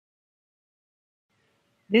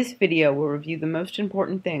This video will review the most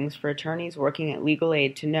important things for attorneys working at legal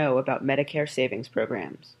aid to know about Medicare savings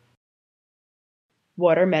programs.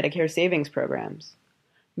 What are Medicare savings programs?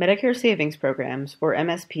 Medicare savings programs, or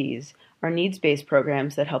MSPs, are needs-based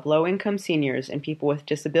programs that help low-income seniors and people with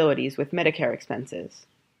disabilities with Medicare expenses.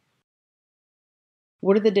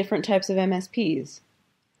 What are the different types of MSPs?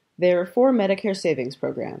 There are 4 Medicare savings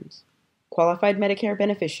programs: Qualified Medicare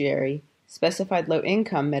Beneficiary, Specified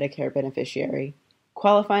Low-Income Medicare Beneficiary,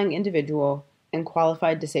 Qualifying Individual, and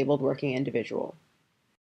Qualified Disabled Working Individual.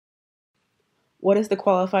 What is the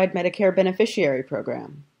Qualified Medicare Beneficiary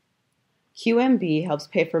Program? QMB helps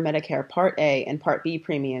pay for Medicare Part A and Part B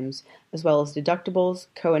premiums, as well as deductibles,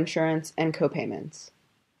 coinsurance, and copayments.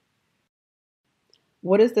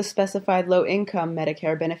 What is the Specified Low-Income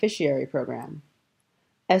Medicare Beneficiary Program?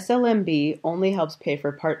 SLMB only helps pay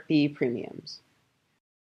for Part B premiums.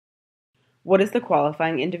 What is the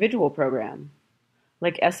Qualifying Individual Program?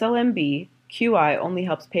 Like SLMB, QI only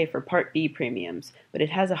helps pay for Part B premiums, but it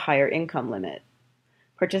has a higher income limit.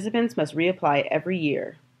 Participants must reapply every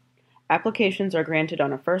year. Applications are granted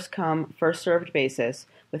on a first-come, first-served basis,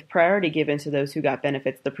 with priority given to those who got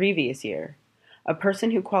benefits the previous year. A person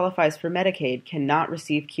who qualifies for Medicaid cannot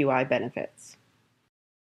receive QI benefits.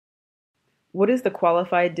 What is the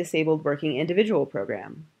Qualified Disabled Working Individual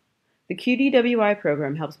Program? The QDWI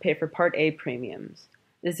program helps pay for Part A premiums.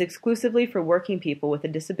 It is exclusively for working people with a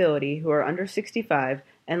disability who are under 65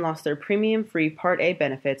 and lost their premium-free Part A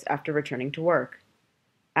benefits after returning to work.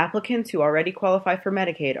 Applicants who already qualify for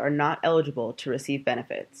Medicaid are not eligible to receive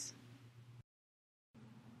benefits.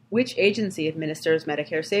 Which agency administers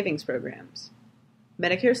Medicare savings programs?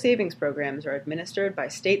 Medicare savings programs are administered by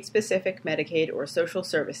state-specific Medicaid or social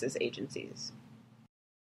services agencies.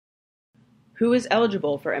 Who is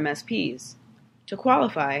eligible for MSPs? To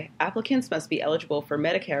qualify, applicants must be eligible for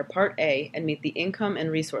Medicare Part A and meet the income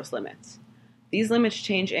and resource limits. These limits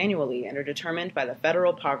change annually and are determined by the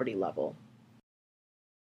federal poverty level.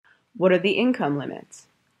 What are the income limits?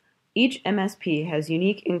 Each MSP has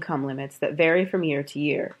unique income limits that vary from year to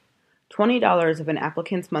year. $20 of an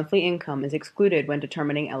applicant's monthly income is excluded when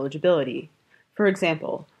determining eligibility. For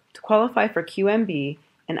example, to qualify for QMB,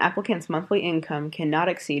 an applicant's monthly income cannot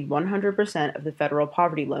exceed 100% of the federal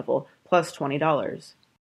poverty level plus $20.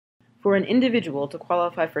 For an individual to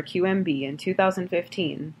qualify for QMB in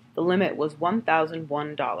 2015, the limit was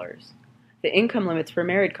 $1,001. The income limits for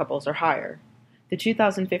married couples are higher. The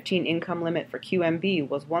 2015 income limit for QMB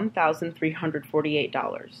was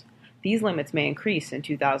 $1,348. These limits may increase in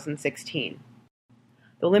 2016.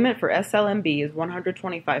 The limit for SLMB is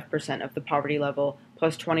 125% of the poverty level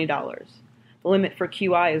plus $20. The limit for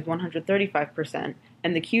QI is 135%,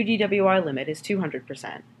 and the QDWI limit is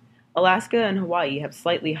 200%. Alaska and Hawaii have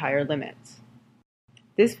slightly higher limits.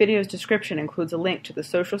 This video's description includes a link to the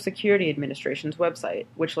Social Security Administration's website,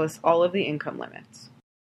 which lists all of the income limits.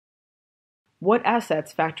 What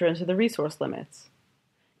assets factor into the resource limits?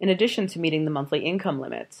 In addition to meeting the monthly income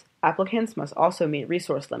limits, applicants must also meet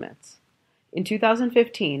resource limits. In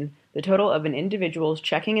 2015, the total of an individual's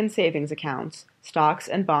checking and savings accounts, stocks,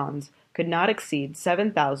 and bonds could not exceed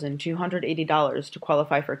 $7,280 to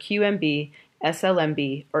qualify for QMB,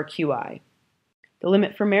 SLMB, or QI. The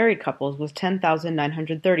limit for married couples was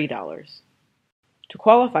 $10,930. To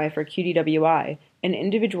qualify for QDWI, an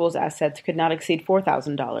individual's assets could not exceed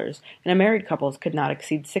 $4,000, and a married couple's could not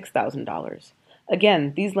exceed $6,000.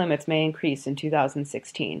 Again, these limits may increase in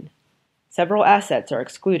 2016. Several assets are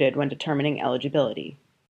excluded when determining eligibility.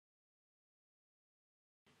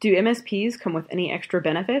 Do MSPs come with any extra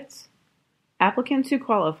benefits? Applicants who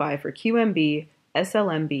qualify for QMB,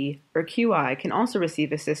 SLMB, or QI can also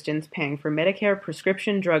receive assistance paying for Medicare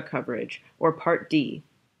prescription drug coverage, or Part D.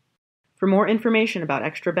 For more information about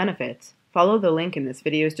extra benefits, follow the link in this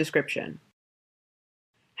video's description.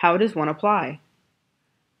 How does one apply?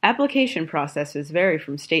 Application processes vary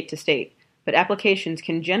from state to state, but applications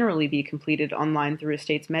can generally be completed online through a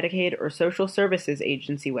state's Medicaid or Social Services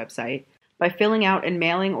Agency website, by filling out and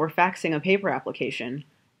mailing or faxing a paper application,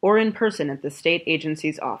 or in person at the state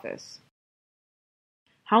agency's office.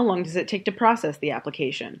 How long does it take to process the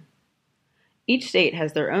application? Each state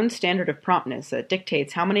has their own standard of promptness that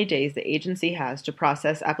dictates how many days the agency has to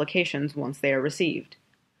process applications once they are received.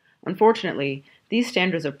 Unfortunately, these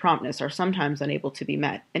standards of promptness are sometimes unable to be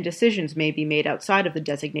met, and decisions may be made outside of the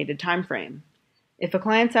designated time frame. If a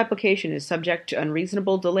client's application is subject to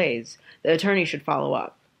unreasonable delays, the attorney should follow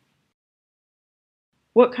up.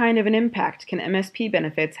 What kind of an impact can MSP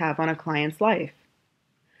benefits have on a client's life?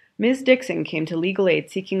 Ms. Dixon came to legal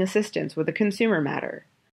aid seeking assistance with a consumer matter.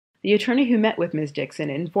 The attorney who met with Ms. Dixon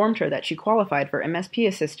informed her that she qualified for MSP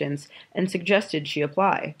assistance and suggested she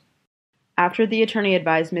apply. After the attorney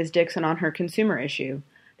advised Ms. Dixon on her consumer issue,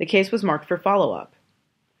 the case was marked for follow-up.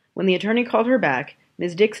 When the attorney called her back,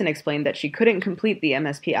 Ms. Dixon explained that she couldn't complete the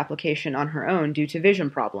MSP application on her own due to vision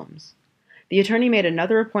problems. The attorney made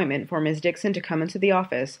another appointment for Ms. Dixon to come into the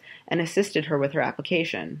office and assisted her with her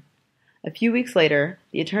application. A few weeks later,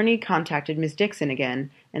 the attorney contacted Ms. Dixon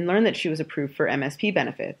again and learned that she was approved for MSP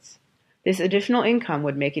benefits. This additional income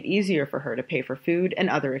would make it easier for her to pay for food and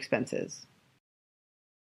other expenses.